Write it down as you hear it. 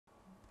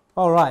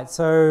All right,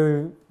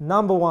 so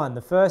number one,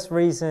 the first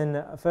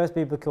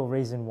biblical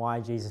reason why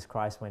Jesus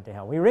Christ went to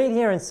hell. We read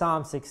here in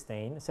Psalm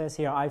 16, it says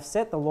here, I've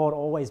set the Lord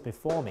always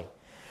before me.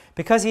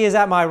 Because he is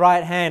at my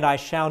right hand, I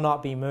shall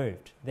not be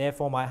moved.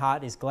 Therefore my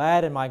heart is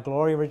glad and my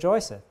glory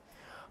rejoiceth.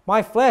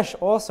 My flesh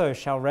also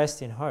shall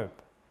rest in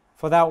hope.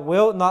 For thou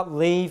wilt not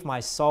leave my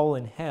soul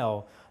in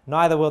hell,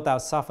 neither wilt thou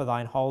suffer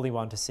thine Holy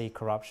One to see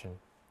corruption.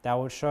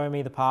 Thou wilt show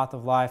me the path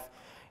of life.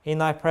 In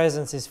thy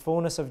presence is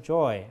fullness of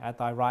joy. At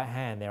thy right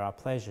hand there are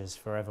pleasures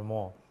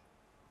forevermore.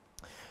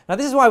 Now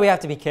this is why we have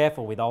to be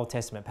careful with Old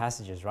Testament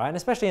passages, right? And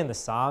especially in the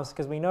Psalms,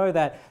 because we know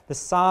that the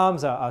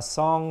Psalms are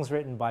songs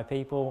written by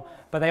people,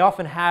 but they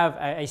often have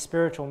a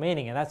spiritual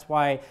meaning. And that's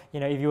why,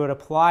 if you would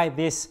apply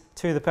this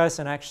to the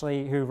person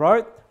actually who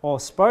wrote or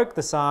spoke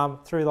the Psalm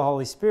through the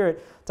Holy Spirit,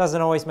 it doesn't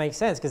always make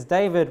sense. Because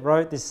David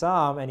wrote this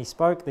Psalm and he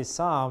spoke this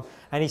Psalm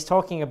and he's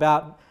talking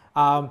about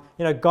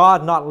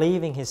God not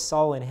leaving his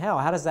soul in hell.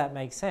 How does that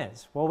make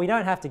sense? Well, we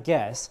don't have to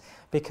guess,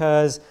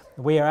 because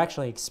we are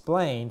actually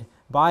explained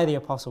by the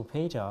Apostle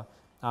Peter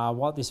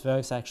what this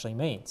verse actually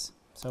means.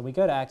 So we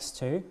go to Acts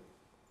 2,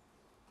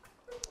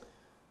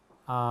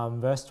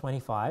 verse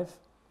 25.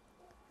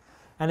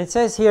 And it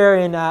says here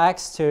in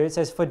Acts 2, it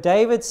says, For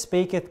David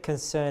speaketh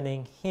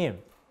concerning him.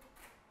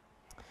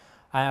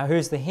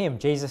 Who's the him?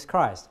 Jesus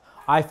Christ.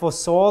 I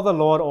foresaw the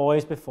Lord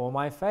always before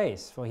my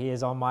face, for he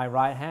is on my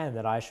right hand,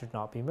 that I should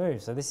not be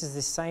moved. So this is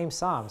the same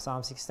Psalm,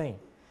 Psalm 16.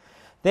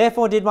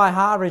 Therefore did my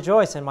heart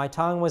rejoice, and my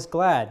tongue was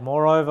glad.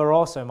 Moreover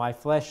also my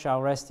flesh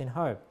shall rest in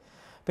hope.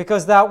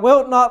 Because thou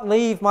wilt not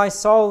leave my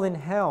soul in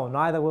hell,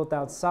 neither wilt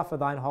thou suffer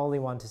thine Holy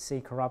One to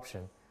see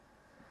corruption.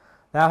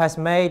 Thou hast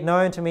made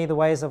known to me the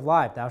ways of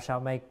life. Thou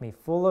shalt make me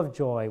full of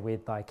joy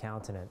with thy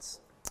countenance.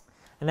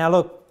 And now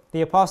look,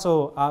 the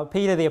apostle,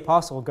 Peter the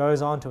apostle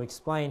goes on to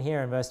explain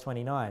here in verse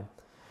 29.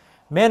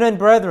 Men and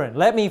brethren,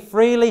 let me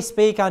freely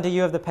speak unto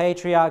you of the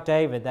patriarch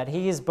David, that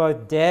he is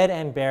both dead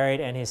and buried,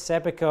 and his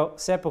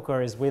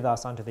sepulchre is with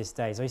us unto this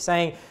day. So he's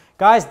saying,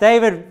 guys,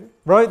 David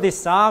wrote this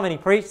psalm and he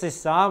preached this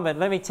psalm, but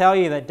let me tell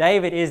you that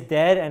David is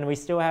dead and we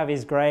still have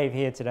his grave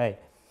here today.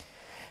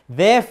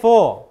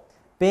 Therefore,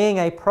 being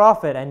a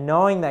prophet and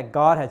knowing that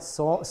God had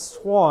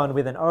sworn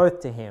with an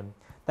oath to him,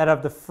 that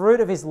of the fruit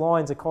of his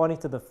loins according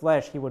to the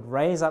flesh he would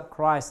raise up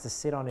Christ to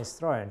sit on his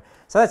throne.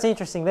 So that's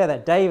interesting there,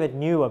 that David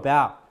knew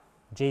about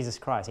Jesus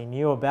Christ. He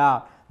knew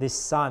about this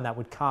Son that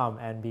would come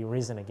and be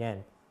risen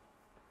again.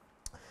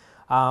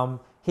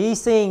 He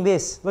seeing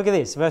this, look at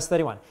this, verse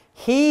 31.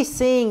 He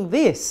seeing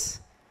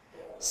this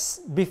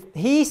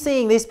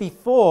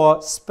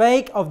before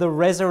spake of the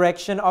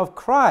resurrection of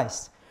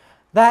Christ,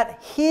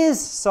 that his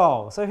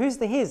soul, so who's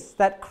the his?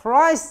 That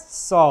Christ's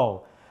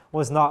soul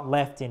was not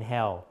left in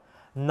hell,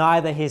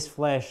 neither his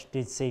flesh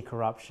did see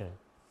corruption.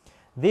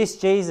 This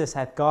Jesus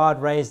hath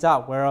God raised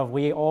up, whereof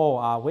we all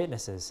are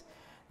witnesses.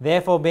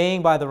 Therefore,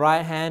 being by the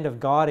right hand of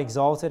God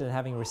exalted, and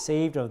having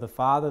received of the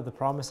Father the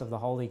promise of the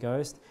Holy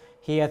Ghost,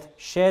 he hath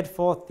shed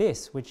forth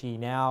this, which ye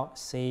now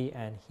see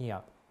and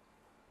hear.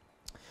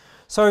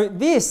 So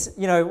this,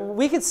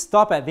 we could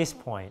stop at this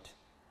point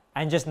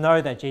and just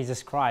know that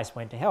Jesus Christ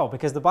went to hell,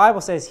 because the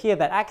Bible says here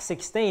that Acts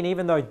 16,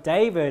 even though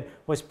David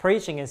was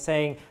preaching and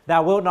saying,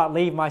 Thou wilt not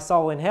leave my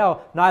soul in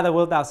hell, neither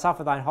wilt thou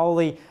suffer thine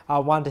Holy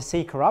One to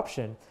see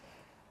corruption.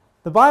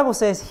 The Bible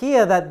says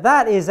here that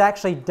that is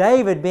actually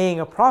David being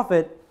a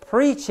prophet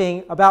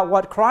preaching about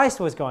what Christ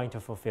was going to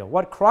fulfill,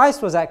 what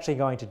Christ was actually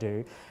going to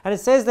do. And it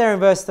says there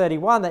in verse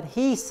 31 that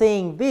he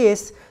seeing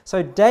this,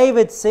 so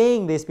David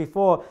seeing this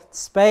before,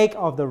 spake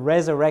of the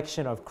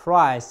resurrection of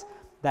Christ,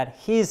 that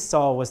his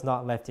soul was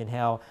not left in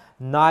hell,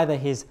 neither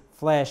his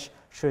flesh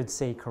should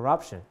see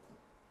corruption.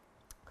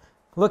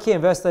 Look here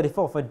in verse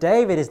 34, For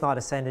David is not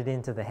ascended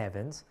into the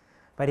heavens,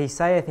 but he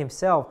saith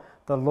himself,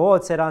 The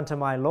Lord said unto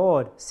my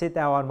Lord, Sit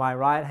thou on my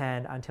right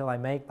hand, until I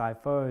make thy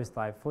foes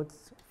thy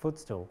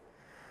footstool.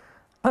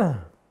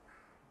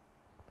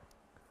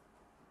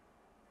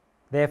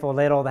 Therefore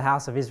let all the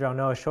house of Israel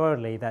know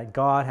assuredly that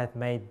God hath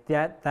made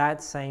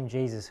that same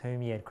Jesus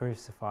whom ye had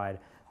crucified,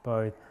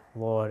 both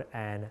Lord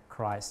and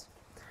Christ.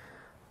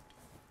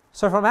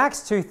 So from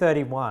Acts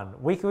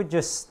 2:31, we could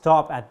just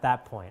stop at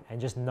that point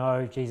and just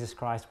know Jesus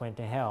Christ went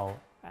to hell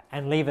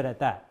and leave it at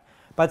that.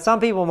 But some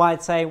people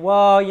might say,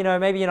 well,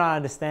 maybe you're not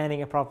understanding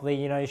it properly.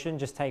 You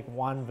shouldn't just take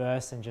one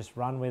verse and just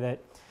run with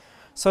it.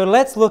 So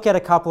let's look at a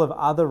couple of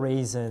other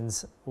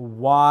reasons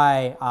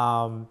why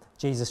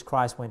Jesus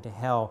Christ went to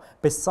hell,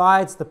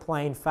 besides the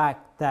plain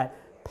fact that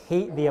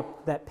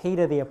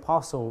Peter the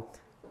Apostle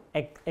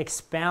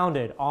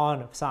expounded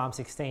on Psalm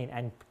 16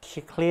 and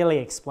clearly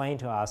explained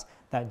to us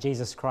that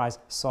Jesus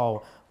Christ's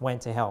soul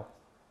went to hell.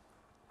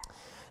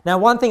 Now,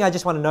 one thing I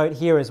just want to note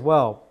here as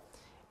well,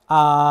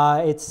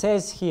 it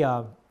says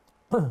here,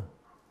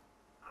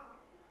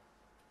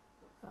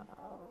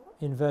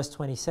 in verse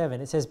 27,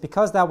 it says,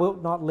 Because thou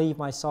wilt not leave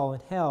my soul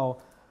in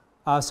hell,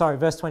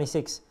 verse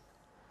 26,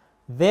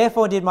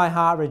 Therefore did my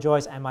heart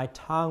rejoice, and my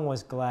tongue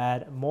was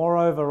glad.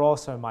 Moreover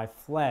also my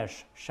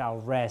flesh shall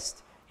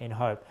rest in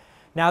hope.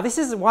 Now this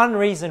is one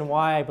reason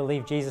why I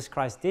believe Jesus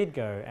Christ did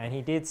go, and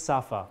he did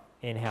suffer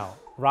in hell,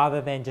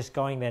 rather than just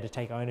going there to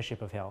take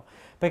ownership of hell.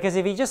 Because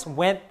if he just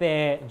went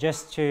there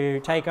just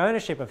to take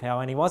ownership of hell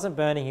and he wasn't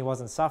burning, he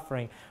wasn't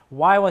suffering,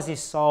 why was his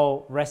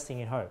soul resting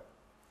in hope?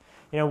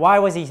 Why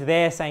was he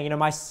there saying,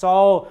 my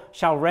soul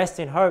shall rest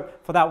in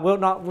hope, for thou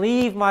wilt not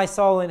leave my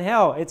soul in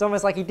hell? It's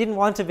almost like he didn't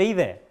want to be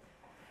there.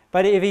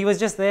 But if he was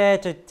just there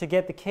to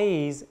get the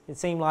keys, it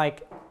seemed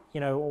like,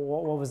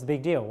 what was the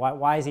big deal?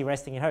 Why is he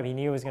resting in hope? He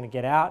knew he was going to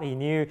get out. He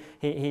knew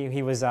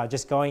he was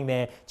just going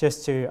there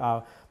just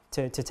to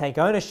take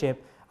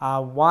ownership.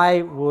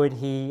 Why would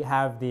he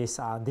have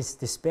this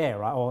despair,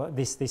 right? Or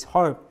this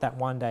hope that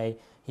one day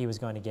he was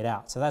going to get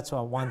out? So that's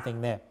one thing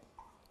there.